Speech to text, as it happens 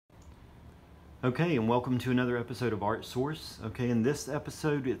Okay, and welcome to another episode of Art Source. Okay, in this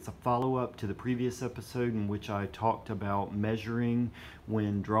episode, it's a follow-up to the previous episode in which I talked about measuring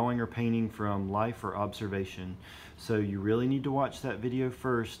when drawing or painting from life or observation. So you really need to watch that video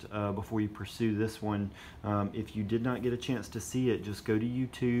first before you pursue this one. If you did not get a chance to see it, just go to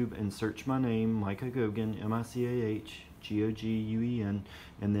YouTube and search my name, Micah Goguen, M-I-C-A-H-G-O-G-U-E-N,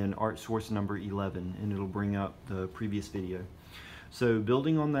 and then Art Source number 11, and it'll bring up the previous video. So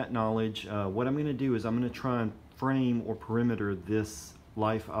building on that knowledge, what I'm going to do is I'm going to try and frame or perimeter this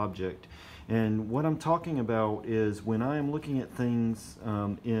life object. And what I'm talking about is when I am looking at things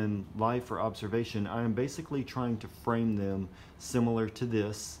in life or observation, I am basically trying to frame them similar to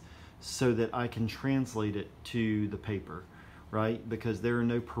this so that I can translate it to the paper, right? Because there are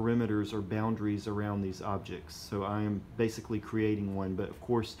no perimeters or boundaries around these objects. So I am basically creating one, but of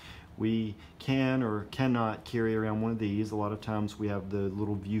course, we can or cannot carry around one of these. A lot of times we have the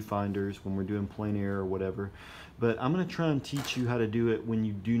little viewfinders when we're doing plein air or whatever. But I'm going to try and teach you how to do it when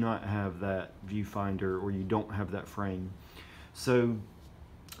you do not have that viewfinder or you don't have that frame. So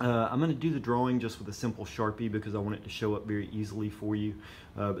I'm going to do the drawing just with a simple Sharpie because I want it to show up very easily for you.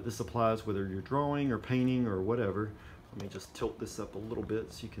 But this applies whether you're drawing or painting or whatever. Let me just tilt this up a little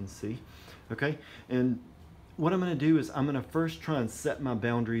bit so you can see. Okay, and what I'm going to do is I'm going to first try and set my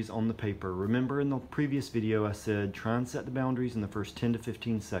boundaries on the paper. Remember in the previous video I said try and set the boundaries in the first 10 to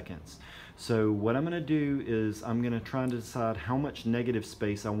 15 seconds. So what I'm going to do is I'm going to try and decide how much negative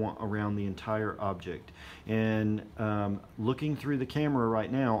space I want around the entire object. And looking through the camera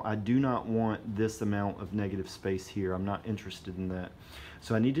right now, I do not want this amount of negative space here. I'm not interested in that.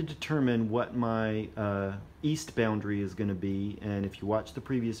 So I need to determine what my east boundary is going to be, and if you watch the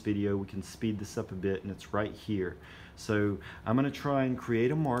previous video we can speed this up a bit, and it's right here. So I'm going to try and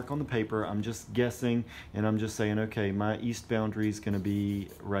create a mark on the paper. I'm just guessing, and I'm just saying, okay, my east boundary is going to be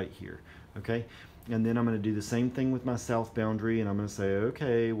right here, okay? And then I'm going to do the same thing with my south boundary, and I'm going to say,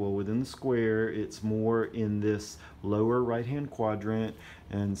 okay, well within the square it's more in this lower right hand quadrant,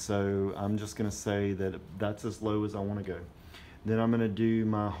 and so I'm just going to say that that's as low as I want to go. Then I'm going to do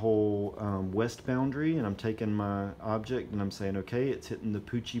my whole west boundary, and I'm taking my object and I'm saying, okay, it's hitting the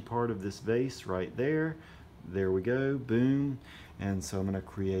poochy part of this vase right there. There we go, boom. And so I'm going to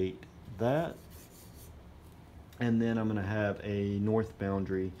create that. And then I'm going to have a north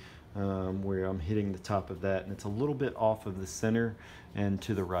boundary where I'm hitting the top of that, and it's a little bit off of the center and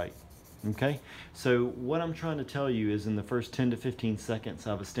to the right. Okay, so what I'm trying to tell you is in the first 10 to 15 seconds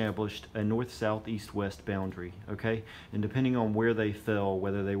I've established a north, south, east, west boundary, okay? And depending on where they fell,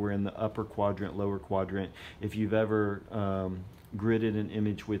 whether they were in the upper quadrant, lower quadrant, if you've ever gridded an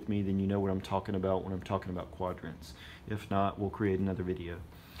image with me, then you know what I'm talking about when I'm talking about quadrants. If not, we'll create another video.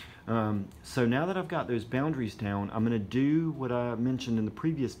 So now that I've got those boundaries down, I'm going to do what I mentioned in the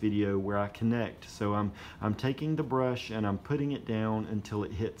previous video where I connect. So I'm taking the brush and I'm putting it down until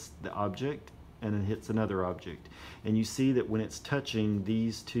it hits the object and it hits another object. And you see that when it's touching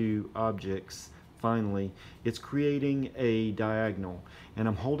these two objects, finally, it's creating a diagonal. And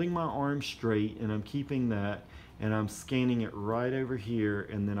I'm holding my arm straight and I'm keeping that, and I'm scanning it right over here,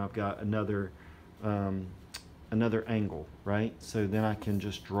 and then I've got another angle, right? So then I can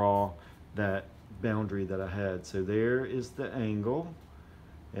just draw that boundary that I had. So there is the angle,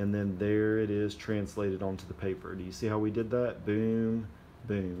 and then there it is translated onto the paper. Do you see how we did that? Boom,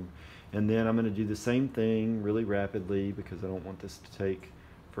 boom. And then I'm going to do the same thing really rapidly because I don't want this to take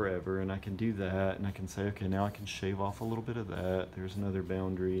forever, and I can do that, and I can say, okay, now I can shave off a little bit of that. There's another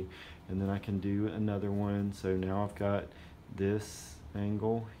boundary, and then I can do another one. So now I've got this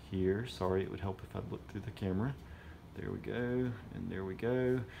angle here. Sorry, it would help if I looked through the camera. There we go, and there we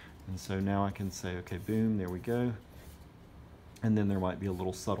go. And so now I can say, okay, boom, there we go. And then there might be a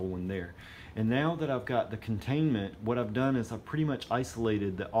little subtle one there. And now that I've got the containment, what I've done is I've pretty much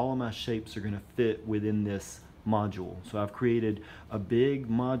isolated that all of my shapes are going to fit within this module. So I've created a big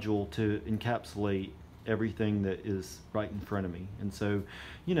module to encapsulate everything that is right in front of me. And so,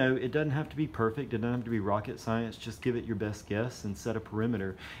 you know, it doesn't have to be perfect, it doesn't have to be rocket science, just give it your best guess and set a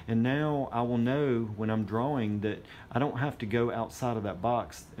perimeter. And now I will know when I'm drawing that I don't have to go outside of that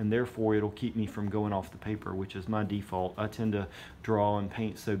box, and therefore it'll keep me from going off the paper, which is my default. I tend to draw and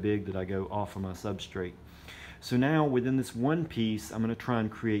paint so big that I go off of my substrate. So now within this one piece, I'm going to try and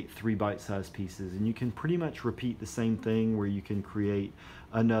create 3 bite-sized pieces, and you can pretty much repeat the same thing where you can create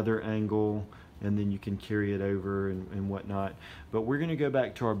another angle and then you can carry it over and whatnot. But we're going to go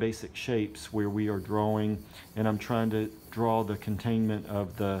back to our basic shapes where we are drawing, and I'm trying to draw the containment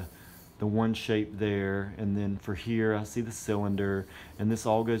of the one shape there, and then for here I see the cylinder, and this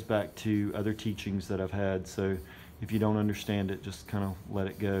all goes back to other teachings that I've had. So if you don't understand it, just kind of let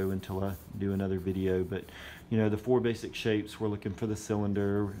it go until I do another video. But you know, the 4 basic shapes, we're looking for the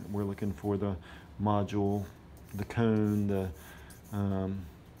cylinder, we're looking for the module, the cone, the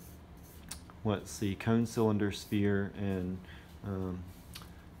let's see, cone, cylinder, sphere, and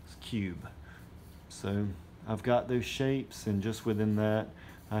cube. So I've got those shapes, and just within that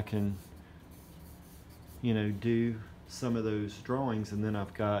I can, you know, do some of those drawings, and then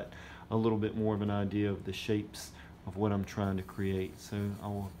I've got a little bit more of an idea of the shapes of what I'm trying to create. So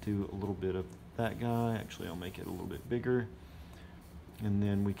I'll do a little bit of that guy. Actually, I'll make it a little bit bigger, and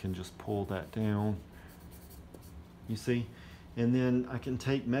then we can just pull that down, you see. And then I can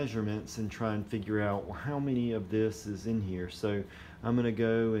take measurements and try and figure out, well, how many of this is in here. So I'm going to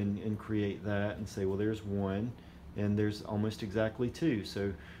go and create that and say, well, there's 1, and there's almost exactly 2.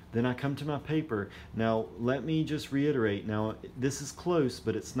 So then I come to my paper. Now let me just reiterate, now this is close,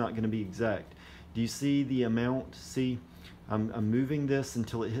 but it's not going to be exact. Do you see the amount? See, I'm moving this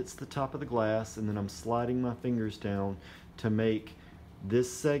until it hits the top of the glass, and then I'm sliding my fingers down to make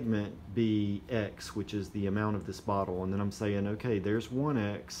this segment be X, which is the amount of this bottle. And then I'm saying, okay, there's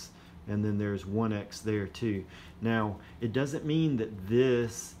 1X, and then there's 1X there too. Now, it doesn't mean that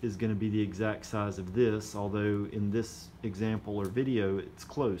this is going to be the exact size of this, although in this example or video it's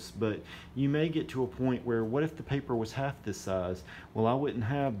close. But you may get to a point where, what if the paper was half this size? Well, I wouldn't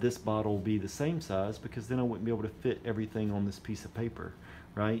have this bottle be the same size, because then I wouldn't be able to fit everything on this piece of paper,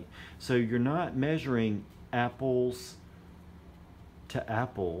 right? So you're not measuring apples to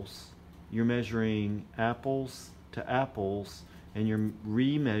apples, you're measuring apples to apples, and you're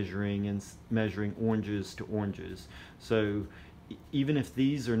remeasuring and measuring oranges to oranges. So even if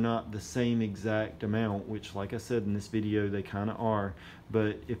these are not the same exact amount, which like I said in this video they kind of are,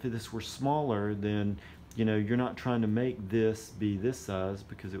 but if this were smaller, then you know, you're not trying to make this be this size,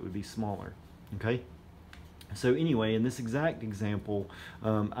 because it would be smaller. Okay, so anyway, in this exact example,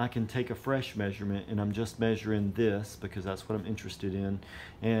 I can take a fresh measurement, and I'm just measuring this because that's what I'm interested in,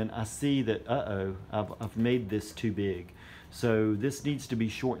 and I see that I've made this too big. So this needs to be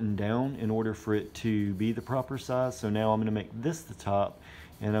shortened down in order for it to be the proper size. So now I'm going to make this the top,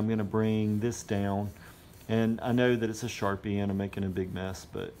 and I'm going to bring this down. And I know that it's a Sharpie and I'm making a big mess,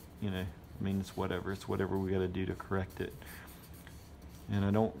 but you know, I mean, it's whatever we got to do to correct it. And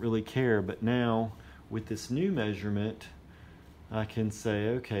I don't really care. But now with this new measurement, I can say,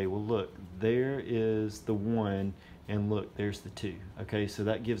 okay, well look, there is the 1, and look, there's the 2. Okay, so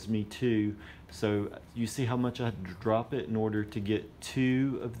that gives me 2. So you see how much I had to drop it in order to get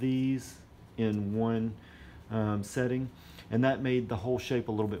 2 of these in one setting, and that made the whole shape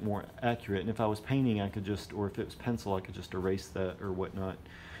a little bit more accurate. And if I was painting, I could just, or if it was pencil, I could just erase that or whatnot.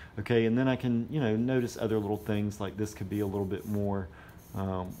 Okay, and then I can, you know, notice other little things, like this could be a little bit more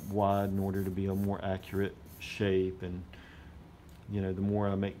wide in order to be a more accurate shape. And you know, the more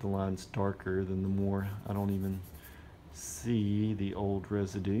I make the lines darker, then the more I don't even see the old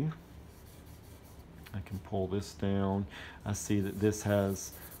residue. I can pull this down. I see that this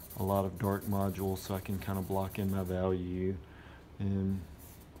has a lot of dark modules, so I can kind of block in my value. And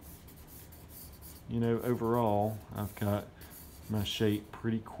you know, overall I've got my shape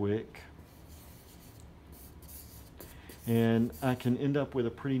pretty quick, and I can end up with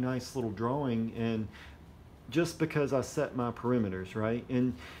a pretty nice little drawing, and just because I set my perimeters, right?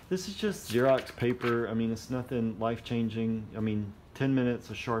 And this is just Xerox paper. I mean, it's nothing life-changing. I mean, 10 minutes,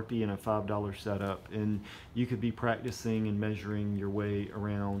 a Sharpie, and a $5 setup, and you could be practicing and measuring your way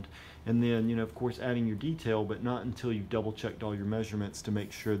around. And then, you know, of course, adding your detail, but not until you've double-checked all your measurements to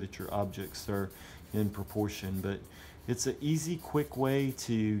make sure that your objects are in proportion. But it's an easy, quick way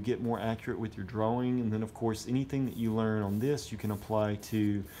to get more accurate with your drawing. And then, of course, anything that you learn on this, you can apply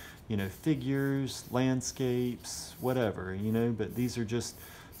to, you know, figures, landscapes, whatever, you know. But these are just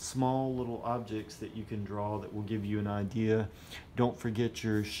small little objects that you can draw that will give you an idea. Don't forget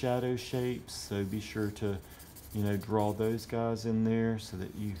your shadow shapes, so be sure to, you know, draw those guys in there so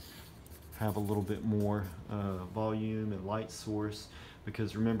that you have a little bit more volume and light source.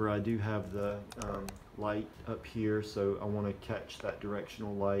 Because remember, I do have the light up here, so I want to catch that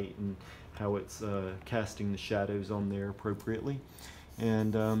directional light and how it's casting the shadows on there appropriately.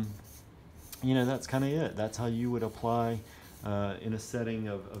 And you know, that's kind of it. That's how you would apply in a setting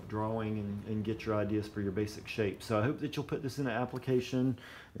of drawing and get your ideas for your basic shape. So I hope that you'll put this in an application,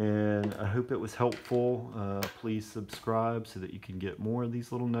 and I hope it was helpful. Please subscribe so that you can get more of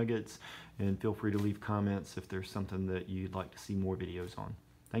these little nuggets, and feel free to leave comments if there's something that you'd like to see more videos on.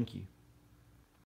 Thank you.